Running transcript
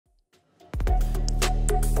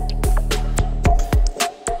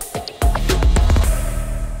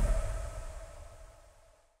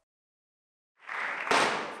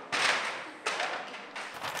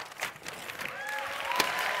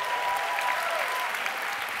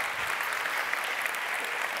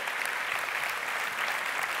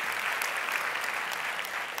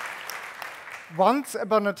Once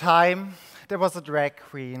upon a time, there was a drag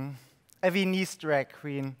queen, a Viennese drag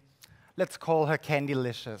queen. Let's call her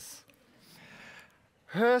Licious.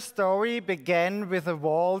 Her story began with a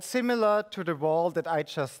wall similar to the wall that I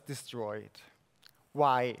just destroyed.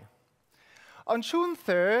 Why? On June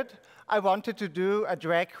 3rd, I wanted to do a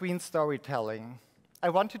drag queen storytelling.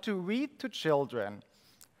 I wanted to read to children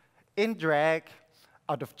in drag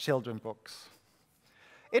out of children books.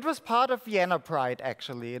 It was part of Vienna Pride,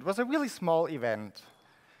 actually. It was a really small event.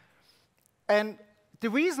 And the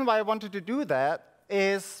reason why I wanted to do that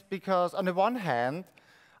is because, on the one hand,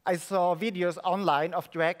 I saw videos online of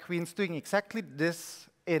drag queens doing exactly this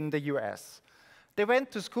in the US. They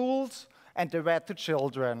went to schools and they read to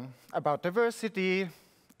children about diversity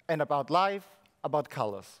and about life, about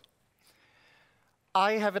colors.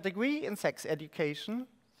 I have a degree in sex education,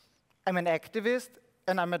 I'm an activist,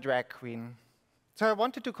 and I'm a drag queen. So I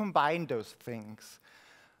wanted to combine those things.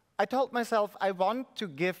 I told myself I want to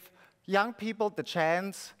give young people the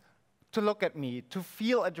chance to look at me, to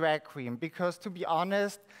feel a drag queen, because to be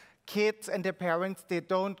honest, kids and their parents, they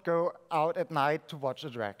don't go out at night to watch a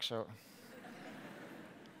drag show.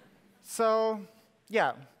 So,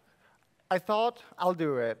 yeah, I thought I'll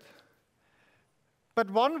do it.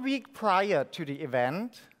 But 1 week prior to the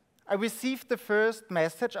event, I received the first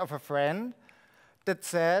message of a friend that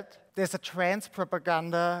said there's a trans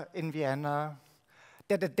propaganda in Vienna,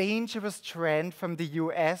 that a dangerous trend from the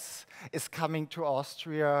US is coming to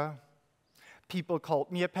Austria. People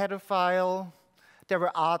called me a pedophile. There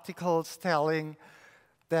were articles telling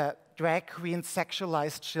that drag queens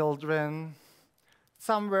sexualized children.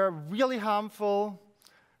 Some were really harmful.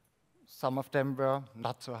 Some of them were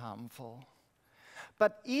not so harmful.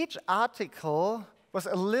 But each article was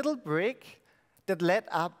a little brick that led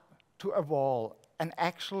up to a wall, an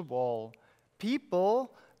actual wall.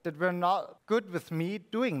 People that were not good with me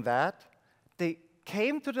doing that, they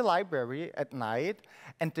came to the library at night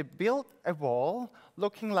and they built a wall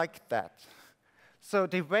looking like that. So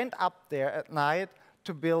they went up there at night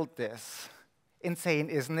to build this. Insane,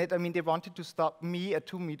 isn't it? I mean, they wanted to stop me, a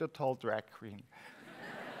 2-meter-tall drag queen.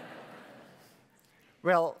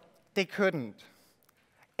 Well, they couldn't.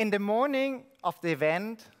 In the morning of the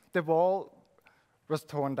event, the wall was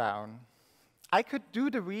torn down. I could do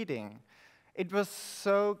the reading. It was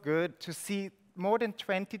so good to see more than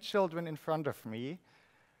 20 children in front of me,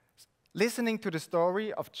 listening to the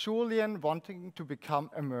story of Julian wanting to become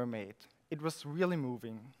a mermaid. It was really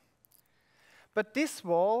moving. But this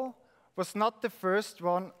wall was not the first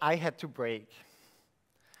one I had to break.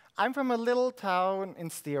 I'm from a little town in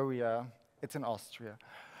Styria. It's in Austria.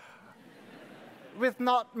 With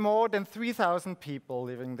not more than 3,000 people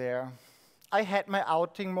living there. I had my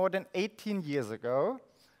outing more than 18 years ago.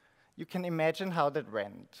 You can imagine how that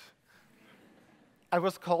went. I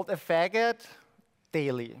was called a faggot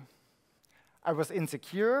daily. I was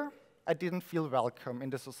insecure. I didn't feel welcome in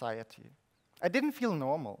the society. I didn't feel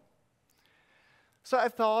normal. So I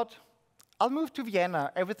thought, I'll move to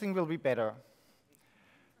Vienna. Everything will be better.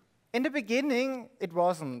 In the beginning, it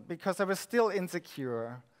wasn't, because I was still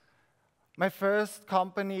insecure. My first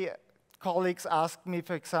company colleagues asked me,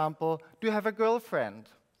 for example, do you have a girlfriend?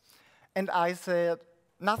 And I said,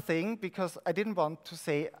 nothing, because I didn't want to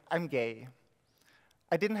say I'm gay.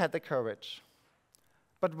 I didn't have the courage.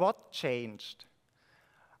 But what changed?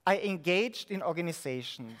 I engaged in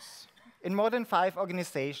organizations, in more than 5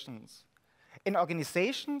 organizations, in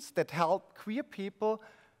organizations that help queer people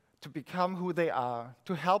to become who they are,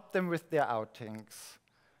 to help them with their outings.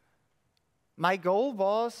 My goal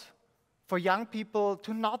was for young people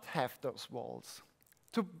to not have those walls,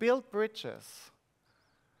 to build bridges.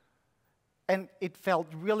 And it felt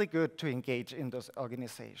really good to engage in those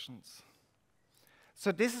organizations.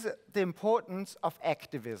 So this is the importance of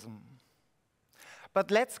activism.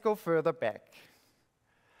 But let's go further back.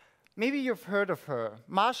 Maybe you've heard of her.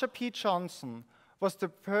 Marsha P. Johnson was the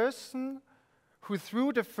person who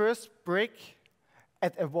threw the first brick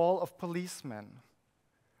at a wall of policemen.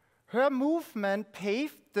 Her movement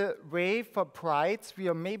paved the way for prides we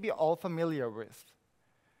are maybe all familiar with.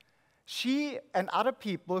 She and other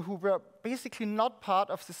people who were basically not part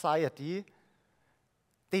of society,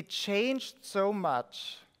 they changed so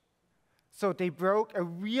much. So they broke a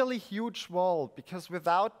really huge wall, because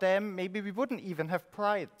without them, maybe we wouldn't even have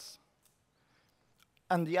prides.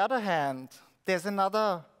 On the other hand, there's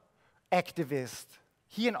another activist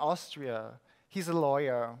here in Austria. He's a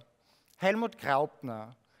lawyer, Helmut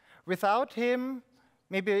Graupner. Without him,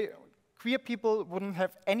 maybe queer people wouldn't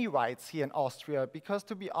have any rights here in Austria, because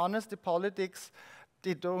to be honest, the politics,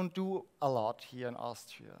 they don't do a lot here in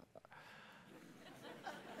Austria.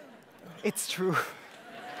 It's true.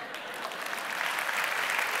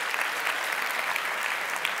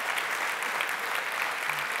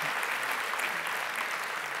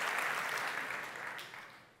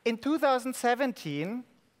 In 2017,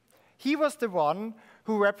 he was the one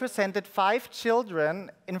who represented 5 children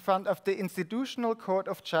in front of the Institutional Court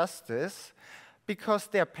of Justice because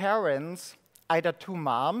their parents, either 2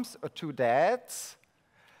 moms or 2 dads,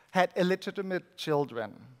 had illegitimate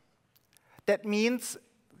children. That means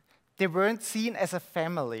they weren't seen as a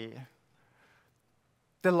family.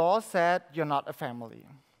 The law said, you're not a family.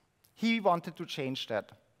 He wanted to change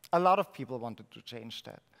that. A lot of people wanted to change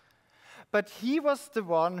that. But he was the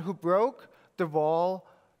one who broke the wall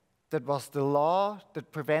that was the law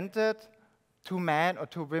that prevented 2 men or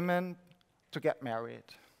 2 women to get married.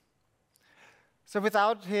 So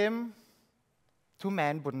without him, 2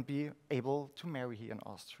 men wouldn't be able to marry here in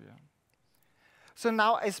Austria. So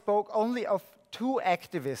now I spoke only of 2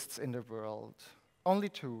 activists in the world, only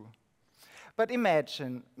 2. But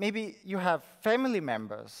imagine, maybe you have family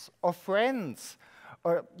members or friends,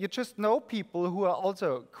 or you just know people who are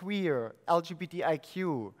also queer,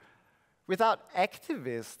 LGBTIQ. Without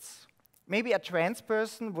activists, maybe a trans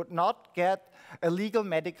person would not get a legal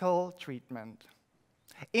medical treatment.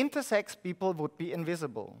 Intersex people would be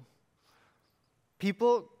invisible.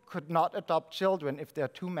 People could not adopt children if they are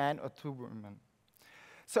 2 men or 2 women.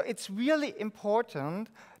 So it's really important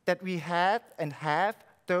that we had and have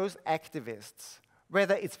those activists,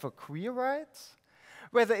 whether it's for queer rights,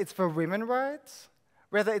 whether it's for women's rights,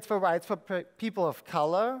 whether it's for rights for people of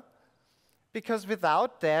color, because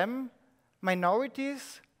without them,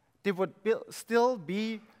 minorities, they would still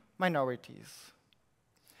be minorities.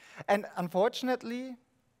 And unfortunately,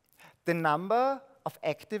 the number of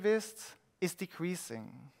activists is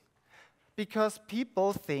decreasing because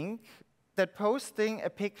people think that posting a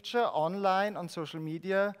picture online on social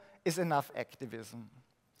media is enough activism.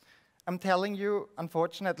 I'm telling you,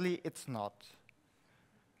 unfortunately, it's not.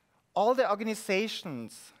 All the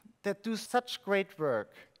organizations that do such great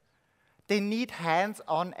work, they need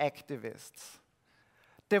hands-on activists.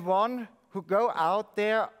 The one who go out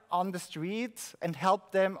there on the streets and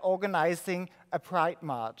help them organizing a pride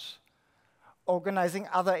march, organizing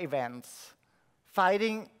other events,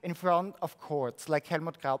 fighting in front of courts like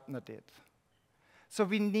Helmut Graupner did. So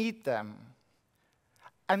we need them.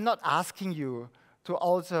 I'm not asking you to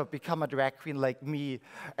also become a drag queen like me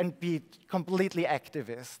and be completely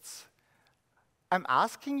activists. I'm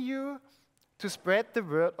asking you to spread the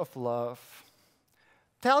word of love.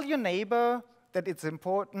 Tell your neighbor that it's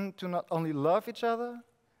important to not only love each other,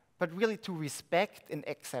 but really to respect and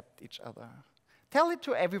accept each other. Tell it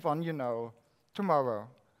to everyone you know tomorrow,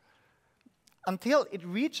 until it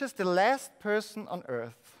reaches the last person on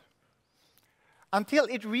earth, until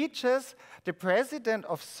it reaches the president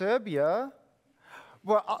of Serbia,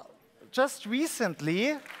 where just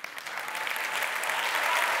recently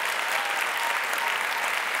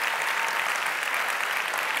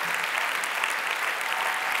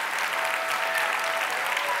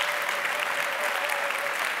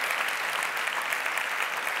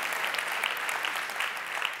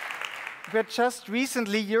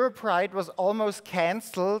Europride was almost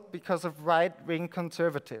cancelled because of right-wing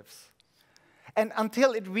conservatives. And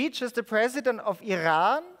until it reaches the president of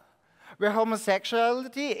Iran, where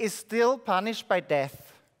homosexuality is still punished by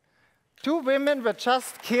death. 2 women were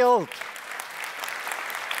just killed.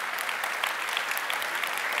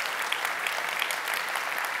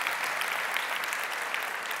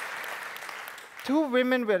 Two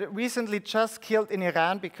women were recently just killed in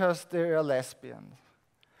Iran because they are lesbians.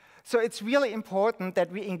 So it's really important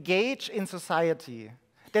that we engage in society,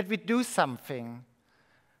 that we do something.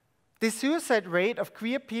 The suicide rate of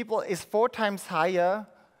queer people is 4 times higher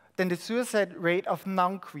than the suicide rate of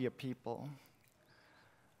non-queer people.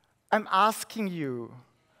 I'm asking you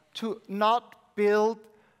to not build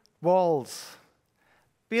walls,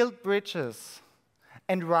 build bridges,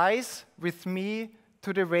 and rise with me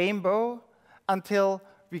to the rainbow until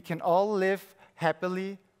we can all live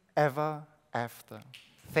happily ever after.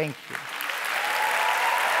 Thank you.